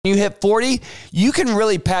You hit 40, you can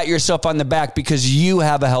really pat yourself on the back because you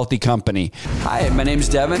have a healthy company. Hi, my name's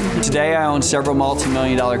Devin. Today I own several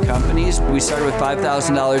multi-million-dollar companies. We started with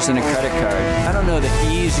 $5,000 in a credit card. I don't know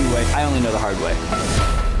the easy way, I only know the hard way.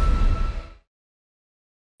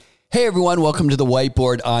 Hey everyone, welcome to the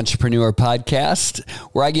Whiteboard Entrepreneur Podcast,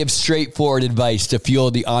 where I give straightforward advice to fuel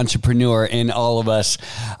the entrepreneur in all of us.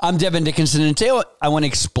 I'm Devin Dickinson, and today I want to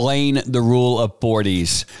explain the rule of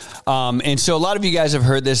 40s. And so a lot of you guys have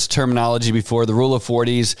heard this terminology before. The rule of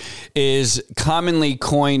 40s is commonly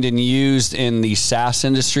coined and used in the SaaS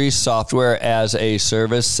industry, software as a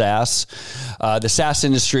service, SaaS. The SaaS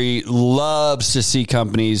industry loves to see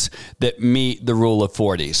companies that meet the rule of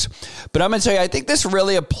 40s. But I'm going to tell you, I think this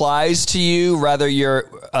really applies to you, whether you're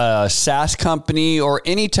a SaaS company or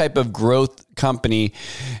any type of growth company.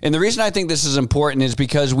 And the reason I think this is important is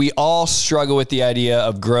because we all struggle with the idea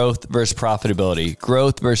of growth versus profitability,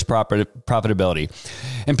 profitability.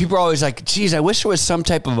 And people are always like, geez, I wish there was some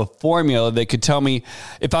type of a formula that could tell me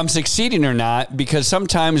if I'm succeeding or not, because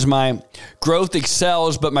sometimes my growth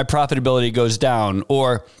excels, but my profitability goes down.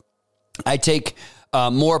 Or I take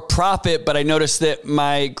more profit, but I notice that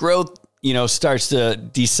my growth starts to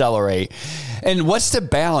decelerate. And what's the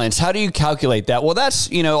balance? How do you calculate that? Well,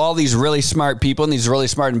 that's, all these really smart people and these really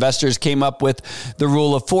smart investors came up with the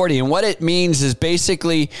rule of 40. And what it means is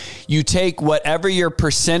basically you take whatever your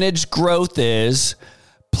percentage growth is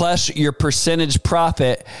plus your percentage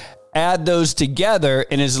profit, add those together.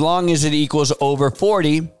 And as long as it equals over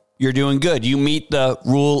 40, you're doing good. You meet the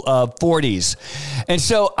rule of 40s. And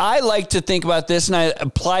so I like to think about this and I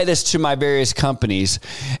apply this to my various companies.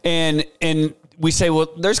 And we say, well,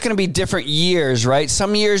 there's going to be different years, right?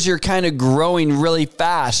 Some years you're kind of growing really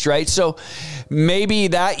fast, right? So maybe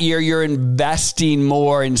that year you're investing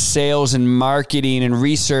more in sales and marketing and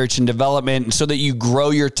research and development so that you grow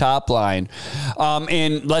your top line.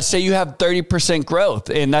 And let's say you have 30% growth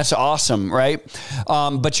and that's awesome, right?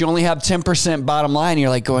 But you only have 10% bottom line. And you're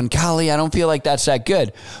like going, golly, I don't feel like that's that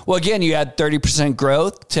good. Well, again, you had 30%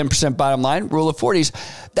 growth, 10% bottom line, rule of 40s.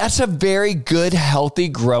 That's a very good, healthy,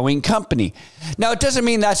 growing company. Now, it doesn't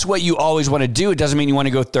mean that's what you always want to do. It doesn't mean you want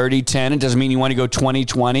to go 30-10. It doesn't mean you want to go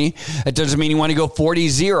 20-20. It doesn't mean you want to go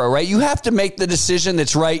 40-0, right? You have to make the decision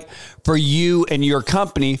that's right for you and your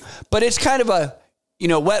company. But it's kind of a,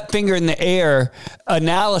 wet finger in the air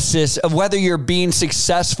analysis of whether you're being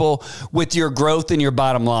successful with your growth and your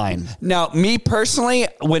bottom line. Now, me personally,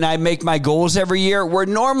 when I make my goals every year, we're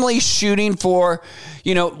normally shooting for,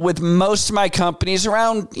 with most of my companies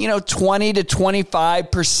around, 20 to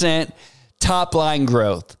 25% top line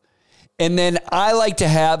growth. And then I like to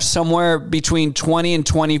have somewhere between 20 and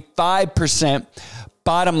 25%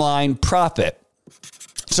 bottom line profit.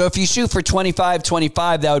 So if you shoot for 25,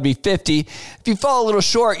 that would be 50. If you fall a little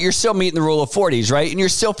short, you're still meeting the rule of 40s, right? And you're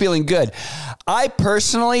still feeling good. I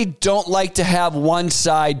personally don't like to have one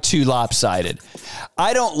side too lopsided.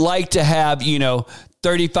 I don't like to have,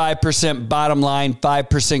 35% bottom line,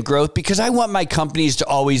 5% growth, because I want my companies to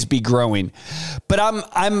always be growing. But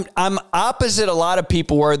I'm opposite a lot of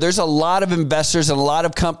people where there's a lot of investors and a lot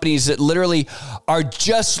of companies that literally are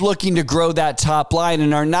just looking to grow that top line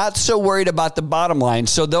and are not so worried about the bottom line.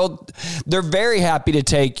 So they're very happy to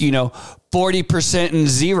take, 40% and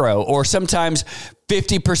zero, or sometimes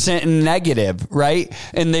 50% and negative, right?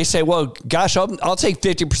 And they say, well, gosh, I'll take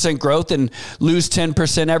 50% growth and lose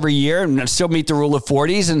 10% every year and still meet the rule of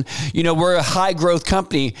 40s. And, we're a high growth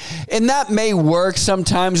company. And that may work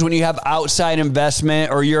sometimes when you have outside investment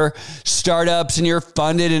or you're startups and you're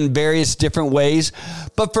funded in various different ways.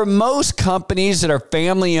 But for most companies that are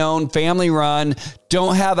family owned, family run,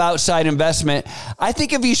 don't have outside investment, I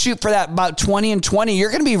think if you shoot for that about 20 and 20, you're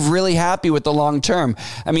going to be really happy with the long term.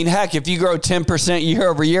 I mean, heck, if you grow 10% year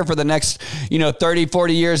over year for the next, 30,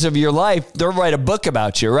 40 years of your life, they'll write a book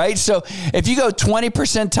about you, right? So if you go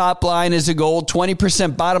 20% top line as a goal,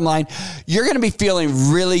 20% bottom line, you're going to be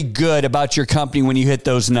feeling really good about your company when you hit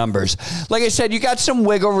those numbers. Like I said, you got some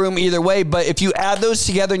wiggle room either way, but if you add those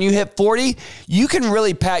together and you hit 40, you can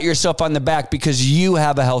really pat yourself on the back because you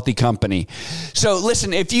have a healthy company. So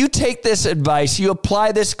listen, if you take this advice, you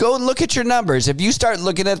apply this, go and look at your numbers. If you start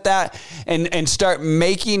looking at that and start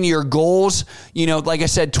making your goals, like I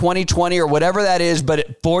said, 2020 or whatever that is, but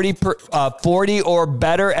at 40 or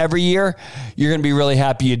better every year, you're going to be really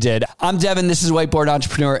happy you did. I'm Devin. This is Whiteboard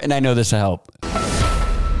Entrepreneur, and I know this will help.